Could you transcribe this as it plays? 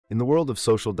In the world of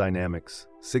social dynamics,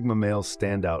 Sigma males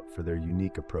stand out for their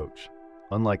unique approach.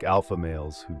 Unlike alpha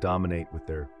males who dominate with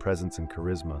their presence and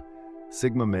charisma,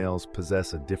 Sigma males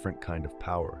possess a different kind of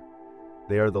power.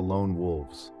 They are the lone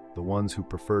wolves, the ones who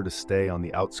prefer to stay on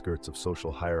the outskirts of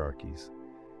social hierarchies.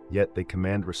 Yet they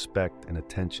command respect and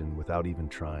attention without even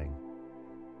trying.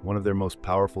 One of their most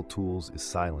powerful tools is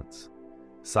silence.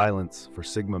 Silence, for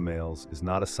Sigma males, is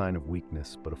not a sign of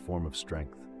weakness but a form of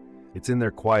strength. It's in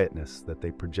their quietness that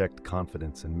they project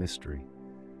confidence and mystery.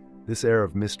 This air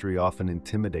of mystery often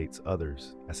intimidates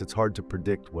others, as it's hard to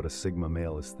predict what a Sigma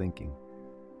male is thinking.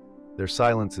 Their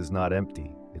silence is not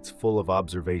empty, it's full of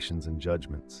observations and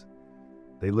judgments.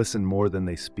 They listen more than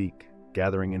they speak,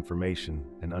 gathering information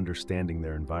and understanding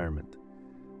their environment.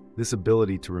 This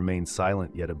ability to remain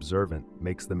silent yet observant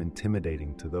makes them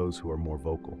intimidating to those who are more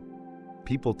vocal.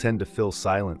 People tend to fill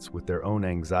silence with their own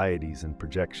anxieties and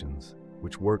projections,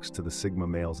 which works to the Sigma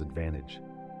male's advantage.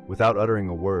 Without uttering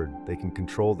a word, they can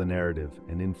control the narrative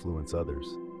and influence others.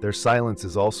 Their silence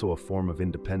is also a form of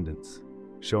independence,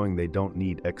 showing they don't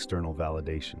need external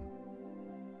validation.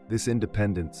 This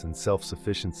independence and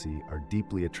self-sufficiency are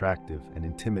deeply attractive and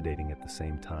intimidating at the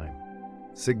same time.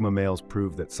 Sigma males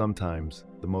prove that sometimes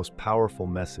the most powerful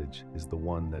message is the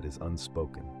one that is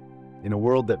unspoken. In a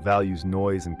world that values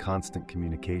noise and constant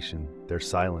communication, their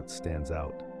silence stands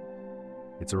out.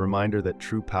 It's a reminder that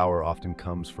true power often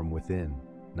comes from within,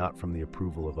 not from the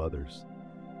approval of others.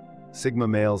 Sigma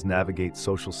males navigate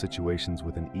social situations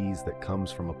with an ease that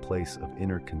comes from a place of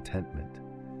inner contentment.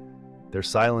 Their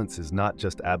silence is not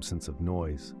just absence of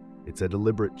noise, it's a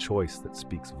deliberate choice that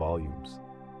speaks volumes.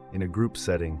 In a group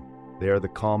setting, they are the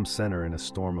calm center in a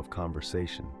storm of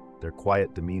conversation, their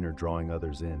quiet demeanor drawing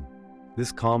others in.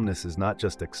 This calmness is not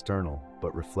just external,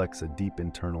 but reflects a deep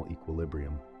internal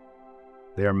equilibrium.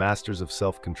 They are masters of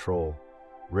self-control,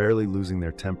 rarely losing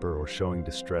their temper or showing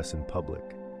distress in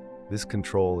public. This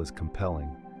control is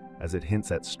compelling, as it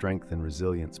hints at strength and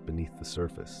resilience beneath the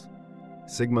surface.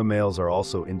 Sigma males are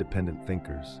also independent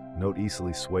thinkers, not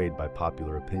easily swayed by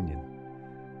popular opinion.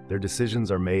 Their decisions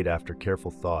are made after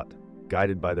careful thought,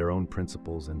 guided by their own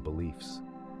principles and beliefs.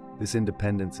 This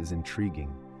independence is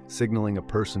intriguing, signaling a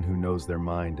person who knows their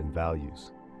mind and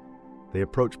values. They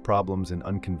approach problems in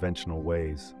unconventional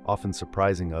ways, often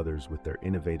surprising others with their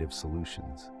innovative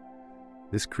solutions.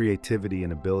 This creativity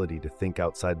and ability to think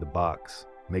outside the box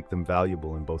make them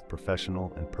valuable in both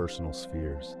professional and personal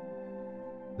spheres.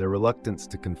 Their reluctance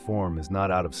to conform is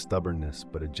not out of stubbornness,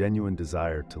 but a genuine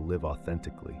desire to live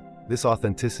authentically. This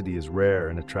authenticity is rare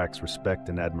and attracts respect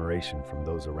and admiration from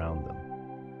those around them.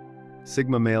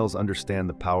 Sigma males understand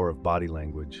the power of body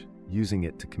language, using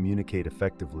it to communicate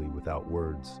effectively without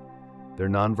words. Their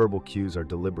nonverbal cues are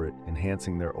deliberate,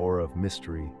 enhancing their aura of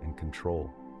mystery and control.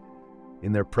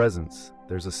 In their presence,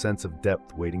 there's a sense of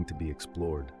depth waiting to be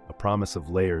explored, a promise of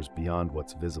layers beyond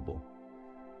what's visible.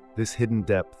 This hidden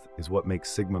depth is what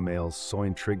makes Sigma males so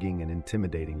intriguing and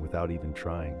intimidating without even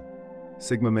trying.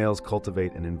 Sigma males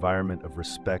cultivate an environment of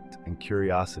respect and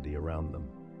curiosity around them.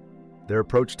 Their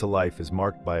approach to life is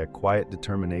marked by a quiet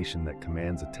determination that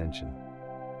commands attention.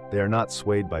 They are not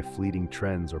swayed by fleeting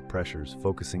trends or pressures,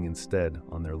 focusing instead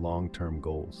on their long-term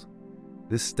goals.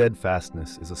 This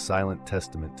steadfastness is a silent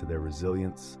testament to their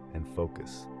resilience and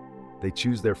focus. They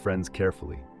choose their friends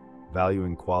carefully,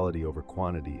 valuing quality over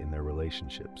quantity in their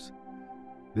relationships.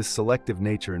 This selective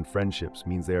nature in friendships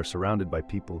means they are surrounded by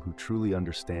people who truly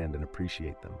understand and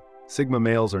appreciate them. Sigma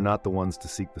males are not the ones to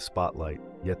seek the spotlight,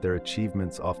 yet their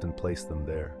achievements often place them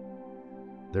there.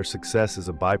 Their success is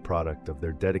a byproduct of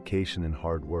their dedication and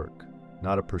hard work,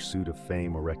 not a pursuit of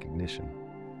fame or recognition.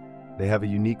 They have a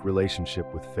unique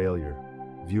relationship with failure,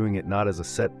 viewing it not as a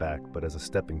setback but as a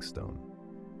stepping stone.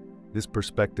 This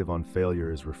perspective on failure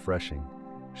is refreshing,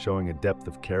 showing a depth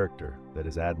of character that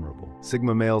is admirable.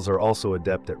 Sigma males are also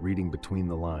adept at reading between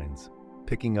the lines,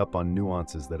 picking up on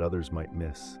nuances that others might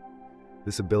miss.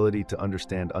 This ability to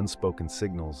understand unspoken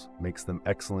signals makes them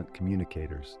excellent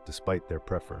communicators, despite their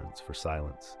preference for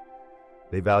silence.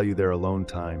 They value their alone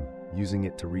time, using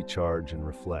it to recharge and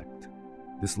reflect.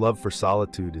 This love for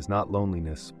solitude is not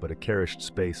loneliness, but a cherished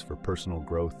space for personal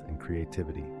growth and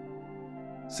creativity.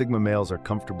 Sigma males are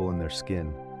comfortable in their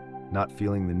skin, not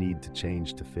feeling the need to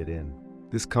change to fit in.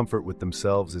 This comfort with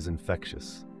themselves is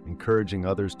infectious, encouraging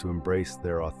others to embrace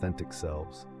their authentic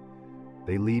selves.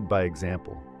 They lead by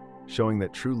example, showing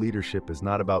that true leadership is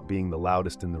not about being the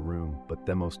loudest in the room, but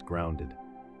the most grounded.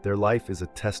 Their life is a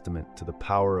testament to the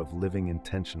power of living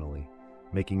intentionally,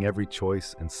 making every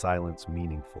choice and silence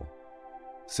meaningful.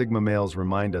 Sigma males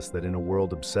remind us that in a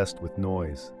world obsessed with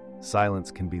noise, silence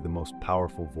can be the most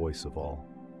powerful voice of all.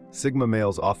 Sigma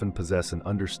males often possess an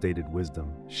understated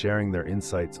wisdom, sharing their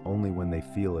insights only when they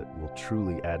feel it will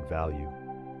truly add value.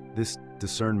 This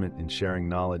discernment in sharing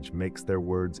knowledge makes their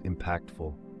words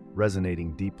impactful,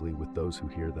 resonating deeply with those who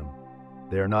hear them.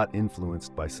 They are not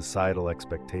influenced by societal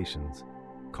expectations,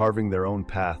 carving their own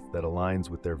path that aligns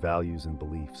with their values and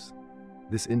beliefs.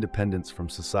 This independence from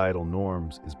societal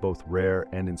norms is both rare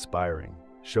and inspiring,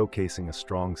 showcasing a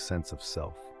strong sense of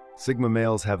self. Sigma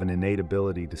males have an innate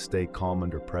ability to stay calm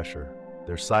under pressure,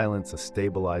 their silence a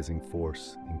stabilizing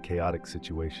force in chaotic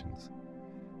situations.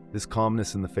 This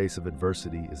calmness in the face of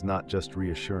adversity is not just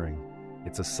reassuring,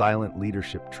 it's a silent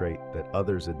leadership trait that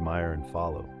others admire and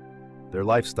follow. Their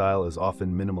lifestyle is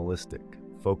often minimalistic,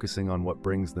 focusing on what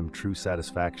brings them true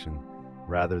satisfaction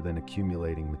rather than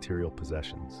accumulating material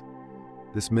possessions.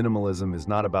 This minimalism is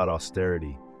not about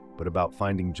austerity, but about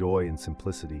finding joy in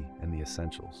simplicity and the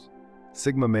essentials.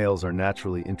 Sigma males are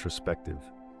naturally introspective,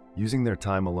 using their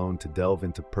time alone to delve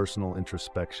into personal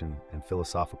introspection and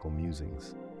philosophical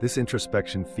musings. This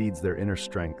introspection feeds their inner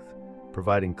strength,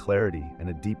 providing clarity and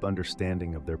a deep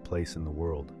understanding of their place in the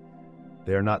world.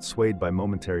 They are not swayed by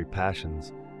momentary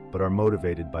passions, but are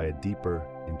motivated by a deeper,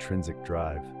 intrinsic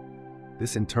drive.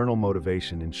 This internal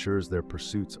motivation ensures their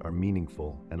pursuits are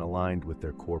meaningful and aligned with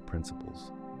their core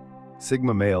principles.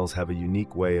 Sigma males have a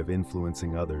unique way of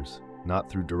influencing others, not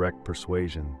through direct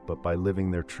persuasion, but by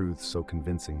living their truths so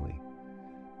convincingly.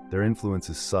 Their influence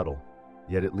is subtle,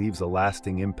 yet it leaves a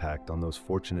lasting impact on those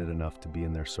fortunate enough to be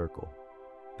in their circle.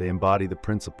 They embody the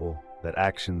principle that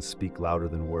actions speak louder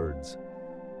than words,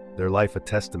 their life a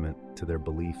testament to their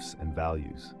beliefs and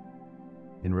values.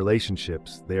 In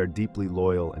relationships, they are deeply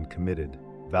loyal and committed,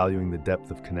 valuing the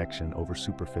depth of connection over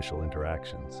superficial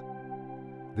interactions.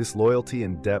 This loyalty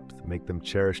and depth make them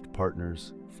cherished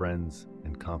partners, friends,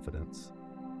 and confidants.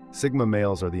 Sigma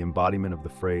males are the embodiment of the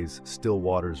phrase, "still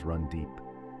waters run deep."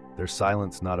 Their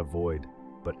silence not a void,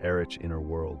 but a rich inner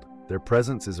world. Their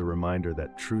presence is a reminder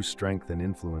that true strength and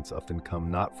influence often come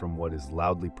not from what is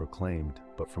loudly proclaimed,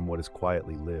 but from what is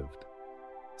quietly lived.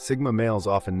 Sigma males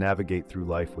often navigate through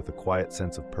life with a quiet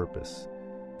sense of purpose,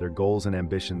 their goals and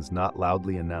ambitions not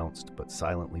loudly announced, but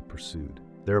silently pursued.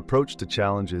 Their approach to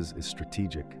challenges is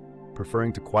strategic,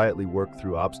 preferring to quietly work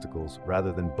through obstacles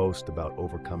rather than boast about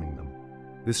overcoming them.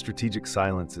 This strategic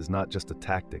silence is not just a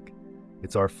tactic,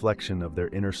 it's a reflection of their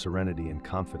inner serenity and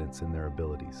confidence in their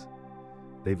abilities.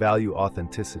 They value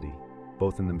authenticity,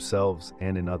 both in themselves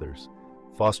and in others,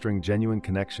 fostering genuine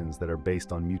connections that are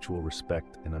based on mutual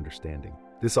respect and understanding.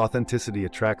 This authenticity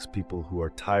attracts people who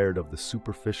are tired of the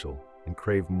superficial and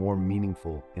crave more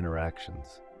meaningful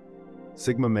interactions.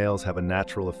 Sigma males have a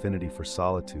natural affinity for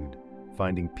solitude,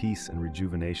 finding peace and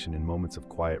rejuvenation in moments of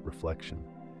quiet reflection.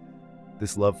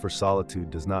 This love for solitude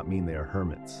does not mean they are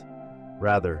hermits.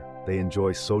 Rather, they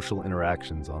enjoy social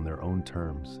interactions on their own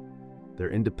terms. Their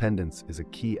independence is a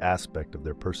key aspect of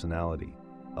their personality,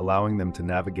 allowing them to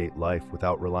navigate life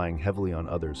without relying heavily on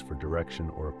others for direction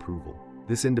or approval.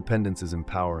 This independence is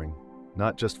empowering,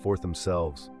 not just for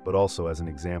themselves, but also as an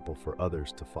example for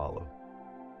others to follow.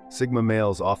 Sigma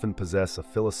males often possess a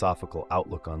philosophical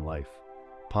outlook on life,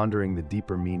 pondering the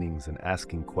deeper meanings and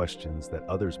asking questions that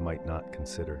others might not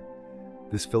consider.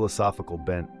 This philosophical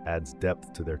bent adds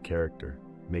depth to their character,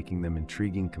 making them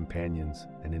intriguing companions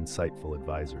and insightful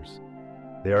advisors.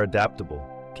 They are adaptable,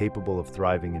 capable of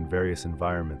thriving in various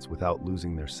environments without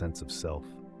losing their sense of self.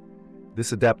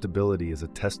 This adaptability is a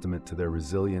testament to their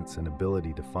resilience and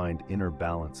ability to find inner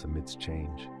balance amidst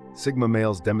change. Sigma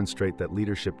males demonstrate that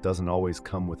leadership doesn't always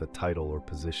come with a title or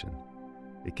position.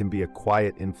 It can be a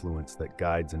quiet influence that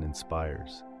guides and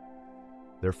inspires.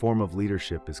 Their form of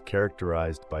leadership is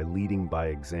characterized by leading by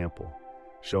example,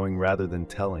 showing rather than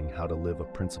telling how to live a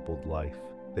principled life.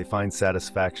 They find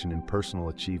satisfaction in personal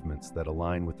achievements that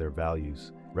align with their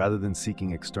values, rather than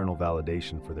seeking external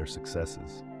validation for their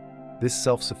successes. This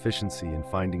self-sufficiency in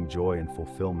finding joy and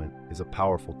fulfillment is a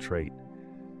powerful trait,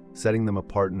 setting them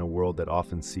apart in a world that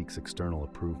often seeks external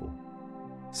approval.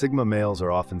 Sigma males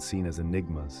are often seen as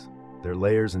enigmas, their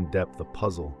layers and depth a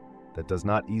puzzle that does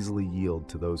not easily yield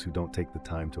to those who don't take the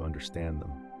time to understand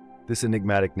them. This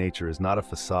enigmatic nature is not a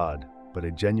facade, but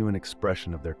a genuine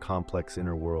expression of their complex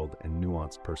inner world and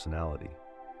nuanced personality.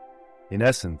 In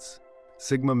essence,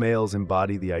 Sigma males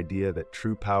embody the idea that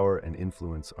true power and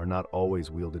influence are not always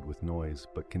wielded with noise,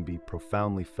 but can be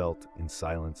profoundly felt in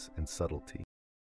silence and subtlety.